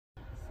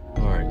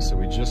So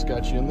we just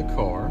got you in the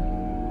car.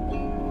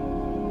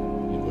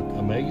 You look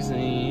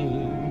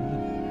amazing.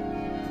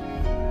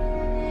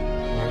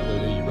 All right,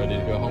 Leda, you ready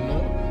to go home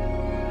now?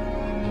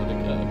 How'd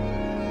it go?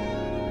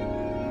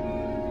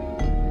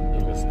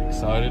 He was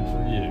excited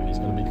for you. He's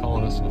going to be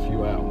calling us in a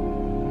few hours.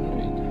 All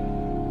right,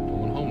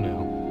 going home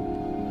now.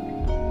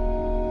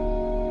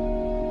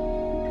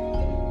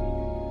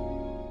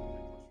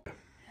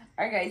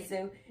 All right, guys,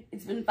 so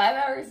it's been 5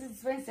 hours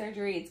since my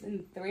surgery. It's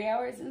been 3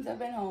 hours since I've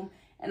been home.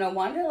 And I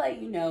wanted to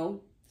let you know,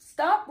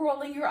 stop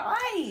rolling your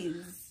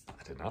eyes.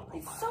 I did not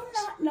roll my eyes. It's so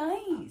not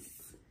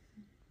nice.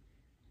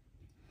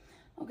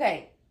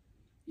 Okay,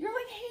 you're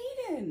like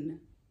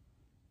Hayden.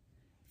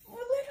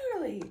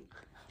 Literally.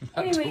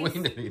 I'm not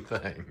doing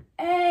anything.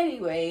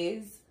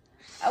 Anyways,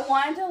 I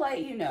wanted to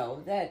let you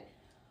know that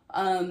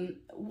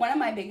one of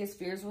my biggest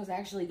fears was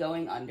actually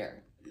going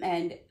under.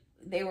 And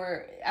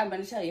I'm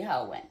going to tell you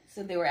how it went.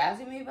 So they were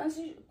asking me a bunch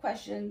of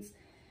questions.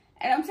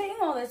 And I'm saying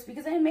all this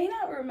because I may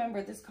not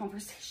remember this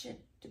conversation,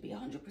 to be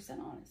 100%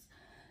 honest.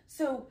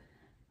 So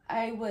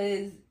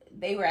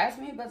they were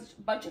asking me a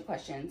bunch of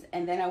questions,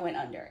 and then I went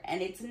under.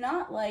 And it's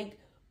not like,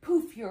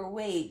 poof, you're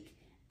awake,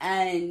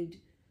 and,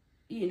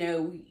 you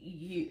know,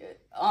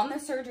 on the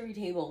surgery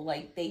table,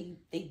 like, they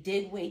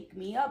did wake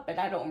me up, but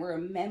I don't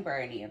remember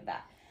any of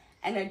that.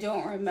 And I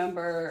don't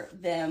remember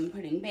them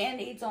putting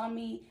Band-Aids on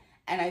me,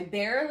 and I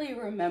barely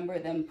remember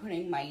them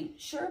putting my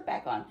shirt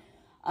back on.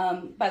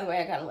 By the way,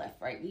 I got a lift,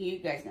 right? You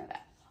guys know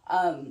that.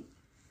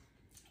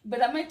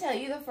 But I'm going to tell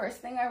you the first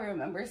thing I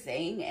remember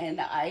saying,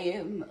 and I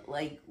am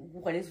like,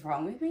 what is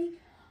wrong with me?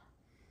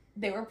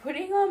 They were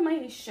putting on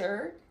my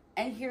shirt,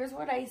 and here's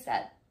what I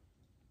said.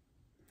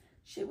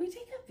 Should we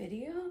take a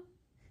video?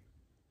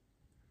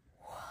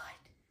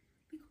 What?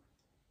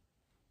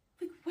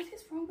 Like, what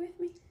is wrong with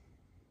me?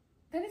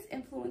 That is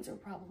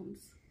influencer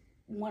problems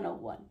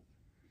 101.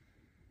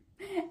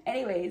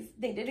 Anyways,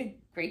 they did a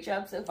great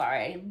job so far.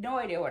 I have no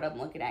idea what I'm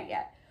looking at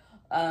yet.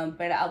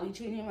 But I'll be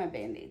changing my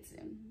Band-Aids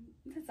soon.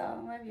 That's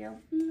all. I love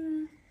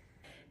you.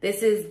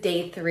 This is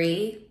day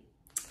 3.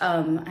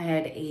 I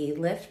had a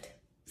lift,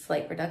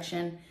 slight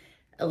reduction,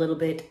 a little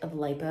bit of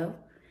lipo,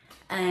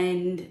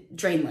 and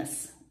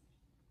drainless.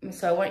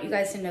 So I want you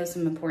guys to know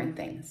some important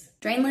things.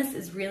 Drainless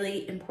is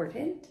really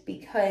important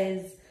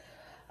because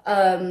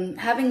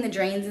having the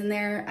drains in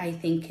there, I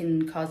think,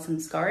 can cause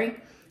some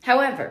scarring.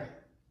 However,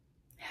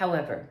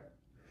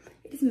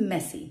 it is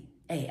messy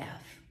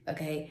AF,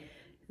 okay?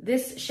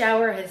 This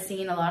shower has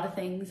seen a lot of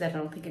things that I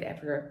don't think it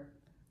ever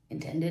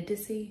intended to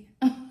see.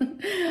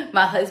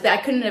 My husband, I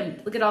couldn't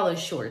have, look at all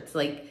those shorts.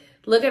 Like,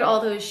 look at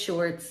all those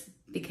shorts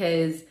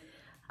because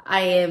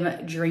I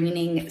am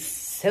draining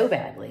so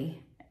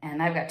badly.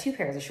 And I've got 2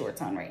 pairs of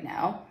shorts on right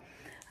now.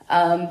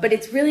 But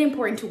it's really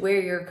important to wear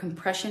your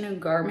compression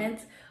and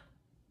garments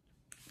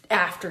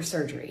after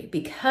surgery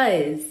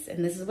because,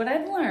 and this is what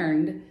I've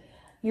learned,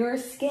 your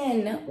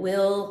skin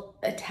will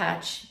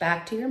attach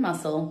back to your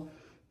muscle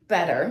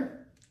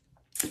better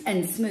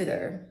and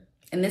smoother.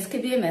 And this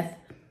could be a myth.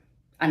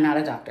 I'm not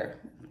a doctor.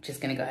 I'm just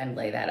gonna go ahead and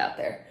lay that out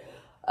there.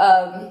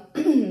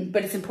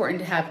 But it's important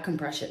to have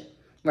compression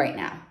right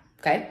now,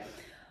 okay?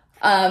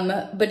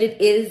 But it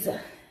is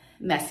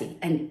messy,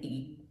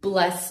 and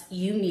bless,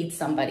 you need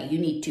somebody. You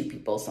need 2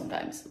 people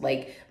sometimes.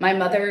 Like, my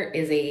mother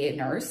is a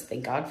nurse,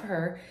 thank God for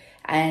her,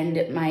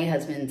 and my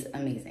husband's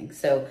amazing.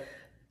 So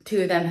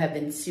 2 of them have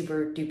been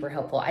super duper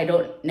helpful. I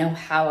don't know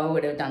how I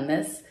would have done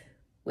this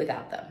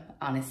without them,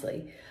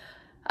 honestly.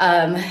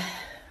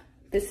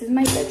 This is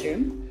my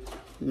bedroom.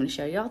 I'm gonna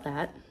show y'all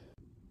that.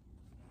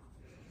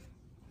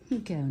 Here you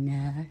go,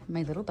 now,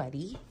 my little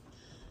buddy.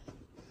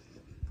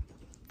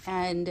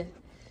 And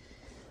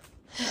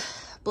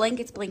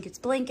blankets, blankets,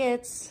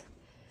 blankets.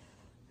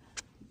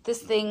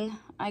 This thing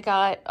I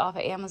got off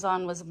of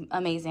Amazon was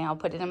amazing. I'll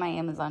put it in my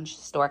Amazon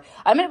store.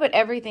 I'm gonna put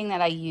everything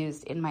that I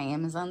used in my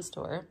Amazon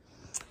store.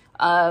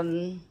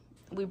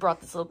 We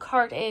brought this little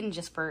cart in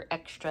just for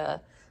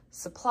extra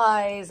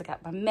supplies. I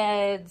got my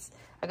meds.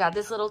 I got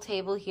this little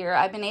table here.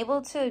 I've been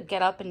able to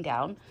get up and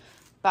down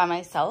by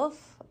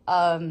myself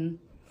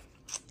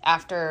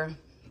after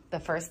the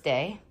first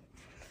day.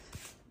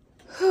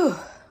 Whew.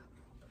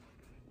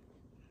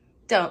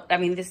 Don't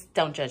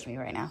judge me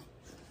right now.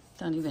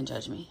 Don't even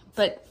judge me.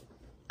 But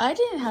I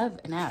didn't have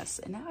an ass,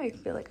 and now I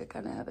feel like I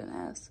kind of have an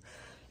ass.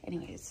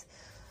 Anyways,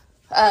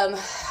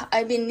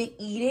 I've been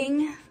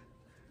eating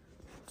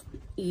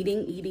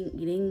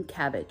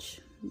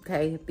cabbage,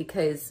 okay?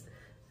 Because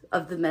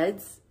of the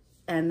meds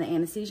and the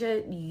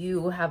anesthesia,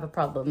 you have a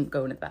problem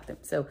going to the bathroom.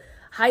 So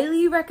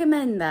highly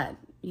recommend that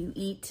you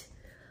eat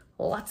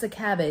lots of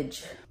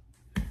cabbage.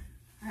 All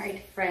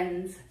right,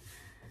 friends,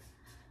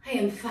 I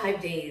am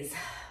 5 days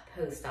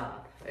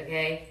post-op,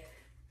 okay?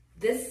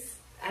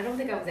 I don't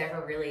think I was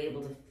ever really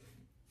able to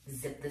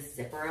zip this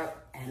zipper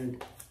up,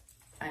 and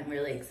I'm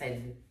really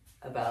excited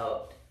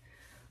about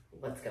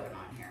what's going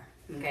on here,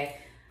 okay?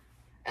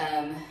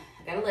 I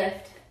got a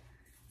lift,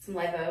 some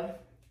lipo,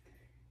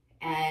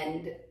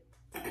 and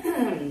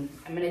I'm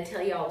gonna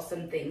tell y'all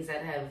some things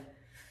that have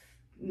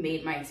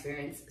made my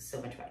experience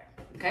so much better,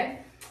 okay?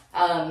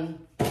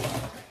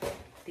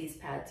 These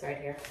pads right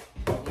here,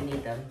 you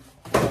need them.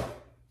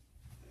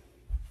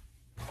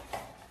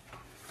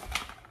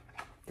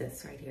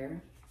 This right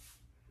here,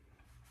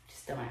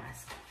 just don't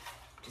ask,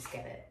 just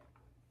get it.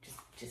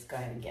 Just go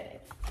ahead and get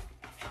it.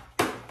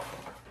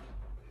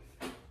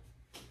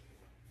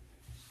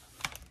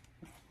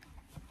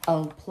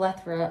 A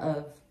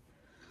plethora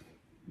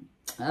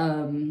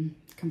of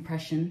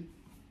compression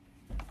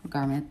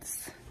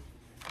garments.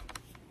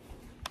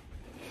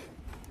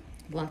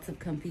 Lots of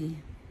comfy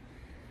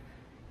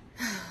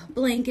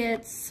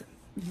blankets.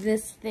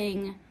 This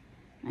thing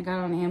I got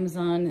on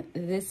Amazon.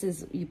 This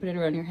is, you put it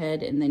around your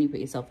head and then you put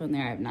your cell phone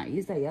there. I have not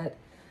used that yet.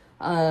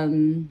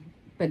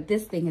 But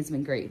this thing has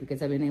been great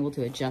because I've been able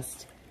to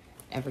adjust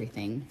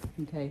everything,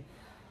 okay?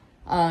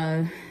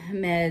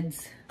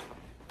 Meds.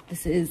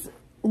 This is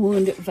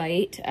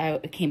𝒑𝒊𝒂𝒍𝒊𝒔𝒕.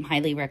 It came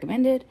highly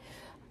recommended.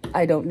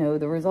 I don't know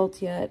the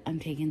results yet. I'm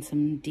taking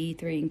some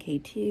D3 and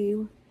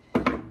K2.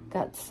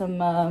 Got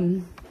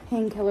some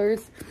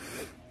painkillers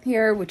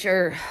here, which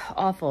are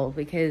awful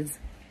because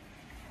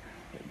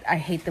I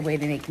hate the way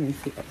they make me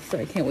feel. So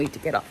I can't wait to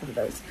get off of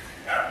those.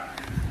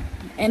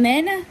 And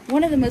then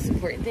one of the most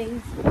important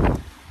things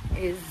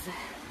is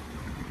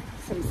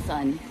some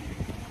sun.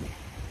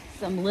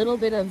 Some little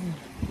bit of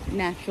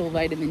natural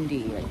vitamin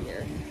D right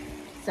here.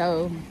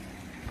 So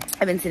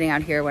I've been sitting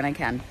out here when I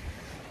can.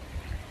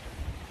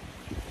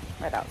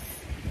 What else?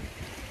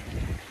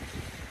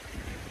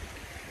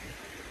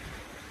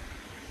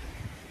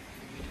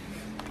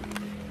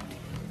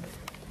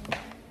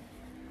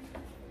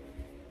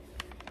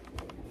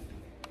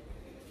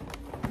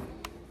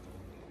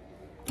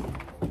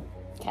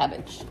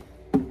 Cabbage.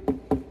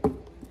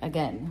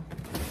 Again.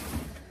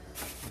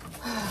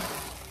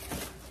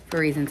 For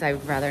reasons I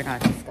would rather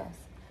not discuss.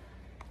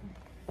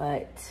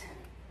 But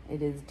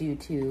it is due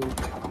to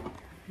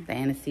the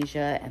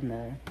anesthesia and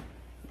the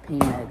pain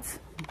meds.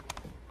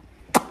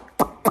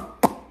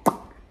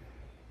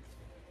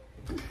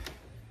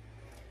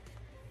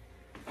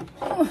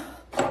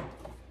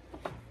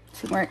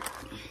 Turmeric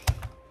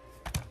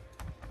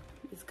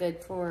is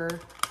good for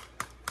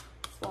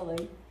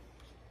swelling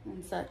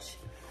and such.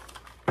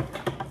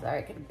 Sorry,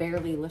 I could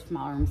barely lift my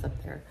arms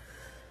up there.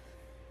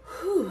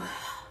 Whew.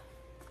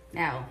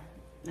 Now,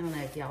 I don't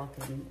know if y'all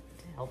can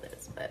tell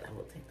this, but I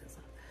will take this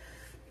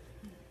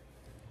off.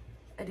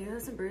 I do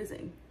have some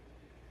bruising.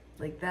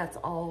 Like, that's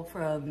all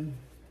from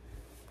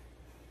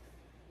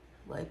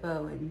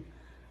lipo, and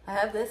I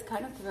have this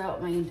kind of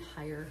throughout my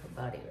entire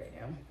body right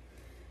now.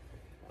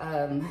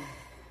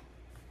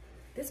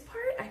 This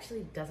part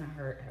actually doesn't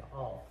hurt at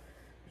all,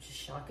 which is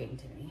shocking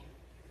to me.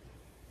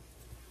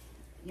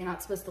 You're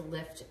not supposed to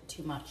lift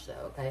too much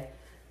though, okay?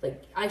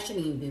 Like, I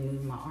shouldn't even be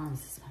moving my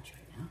arms as much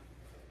right now.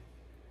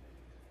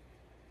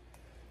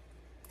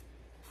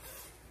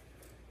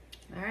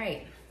 All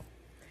right,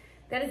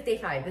 that is day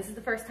 5. This is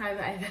the first time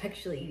I've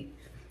actually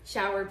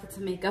showered, put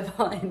some makeup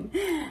on,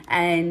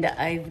 and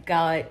I've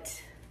got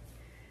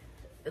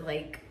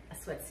like a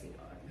sweatsuit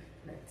on.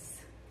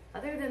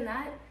 Other than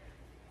that,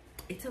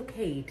 it's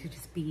okay to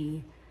just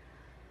be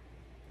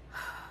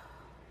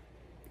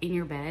in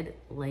your bed,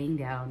 laying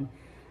down,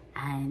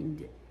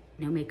 and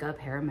no makeup,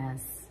 hair a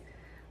mess,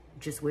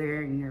 just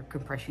wearing your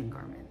compression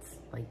garments.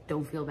 Like,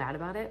 don't feel bad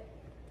about it.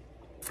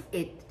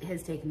 It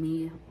has taken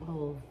me a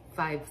whole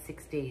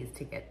 5-6 days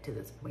to get to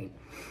this point,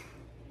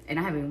 and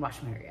I haven't even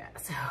washed my hair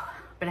yet, so,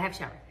 but I have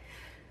showered.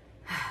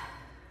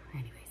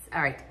 Anyways,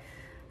 all right,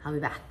 I'll be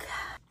back.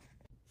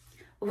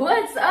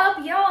 What's up,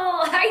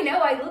 y'all? I know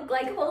I look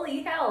like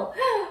holy hell,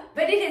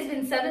 but it has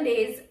been 7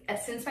 days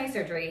since my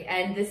surgery,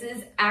 and this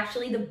is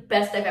actually the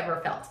best I've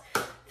ever felt.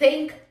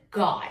 Thank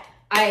God.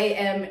 I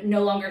am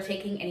no longer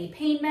taking any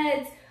pain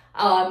meds.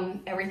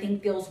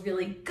 Everything feels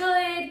really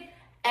good,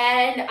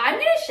 and I'm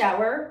gonna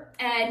shower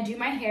and do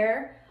my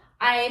hair.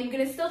 I'm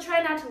gonna still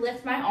try not to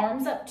lift my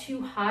arms up too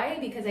high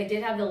because I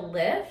did have the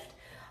lift,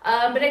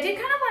 but I did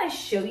kind of want to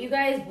show you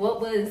guys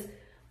what was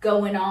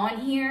going on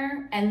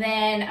here, and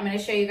then I'm gonna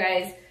show you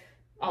guys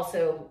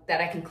also that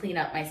I can clean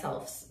up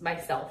myself. I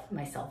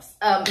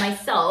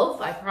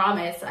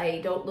promise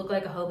I don't look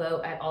like a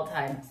hobo at all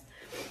times.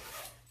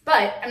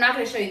 But I'm not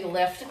gonna show you the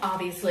lift,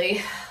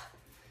 obviously.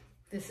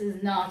 This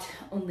is not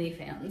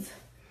OnlyFans.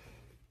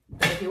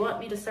 But if you want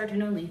me to start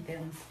an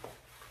OnlyFans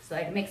so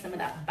I can make some of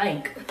that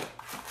bank,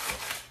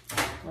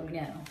 let me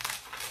know.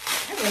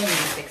 I really need to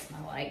fix my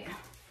light.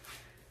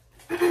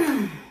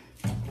 I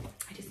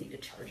just need to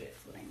charge it,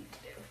 is what I need to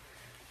do.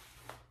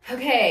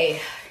 Okay,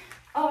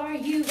 are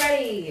you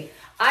ready?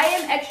 I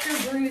am extra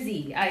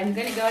bruisey. I'm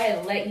gonna go ahead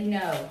and let you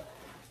know.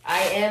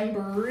 I am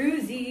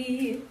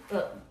bruisey,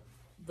 but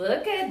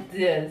look at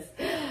this.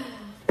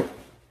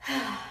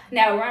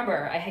 Now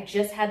remember, I had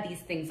just had these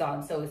things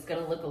on, so it's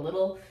gonna look a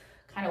little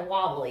kind of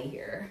wobbly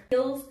here.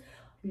 Feels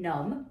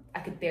numb. I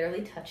could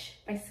barely touch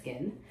my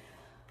skin.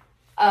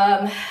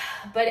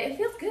 But it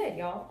feels good,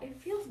 y'all.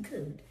 It feels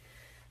good.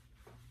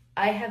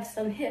 I have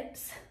some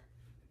hips.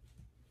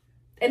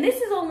 And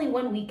this is only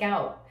 1 week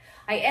out.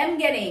 I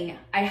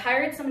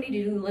hired somebody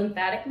to do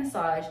lymphatic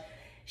massage,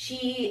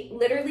 She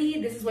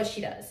literally, this is what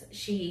she does.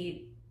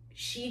 She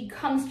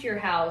comes to your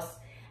house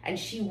and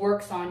she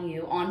works on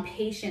you on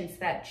patients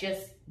that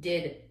just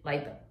did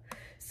lipo.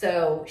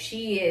 So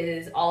she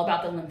is all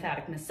about the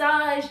lymphatic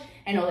massage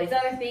and all these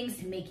other things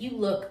to make you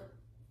look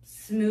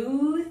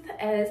smooth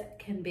as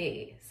can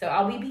be. So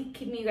I'll be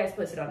keeping you guys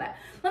posted on that.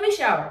 Let me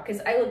shower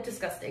because I look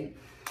disgusting.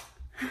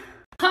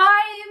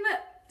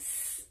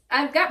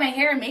 I've got my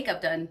hair and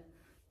makeup done.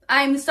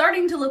 I'm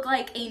starting to look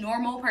like a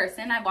normal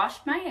person. I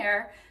washed my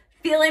hair,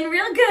 feeling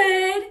real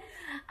good.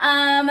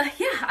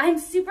 Yeah, I'm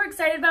super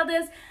excited about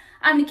this.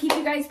 I'm gonna keep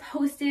you guys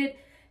posted.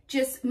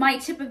 Just my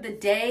tip of the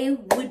day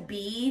would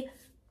be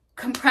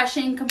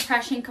compression,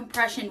 compression,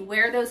 compression.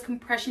 Wear those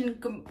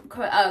compression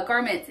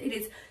garments. It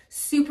is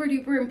super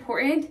duper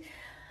important.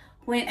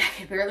 When I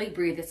can barely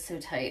breathe, it's so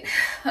tight.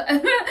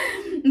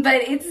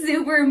 But it's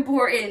super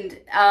important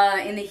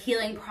in the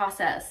healing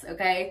process,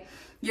 okay?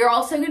 You're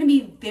also gonna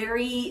be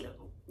very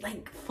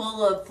like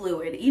full of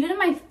fluid. Even in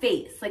my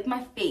face, like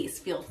my face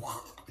feels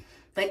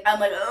like I'm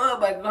like, oh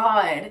my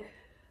God.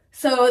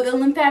 So the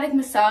lymphatic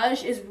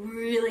massage is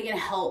really gonna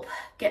help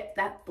get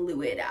that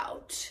fluid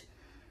out.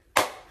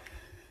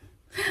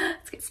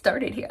 Let's get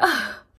started here.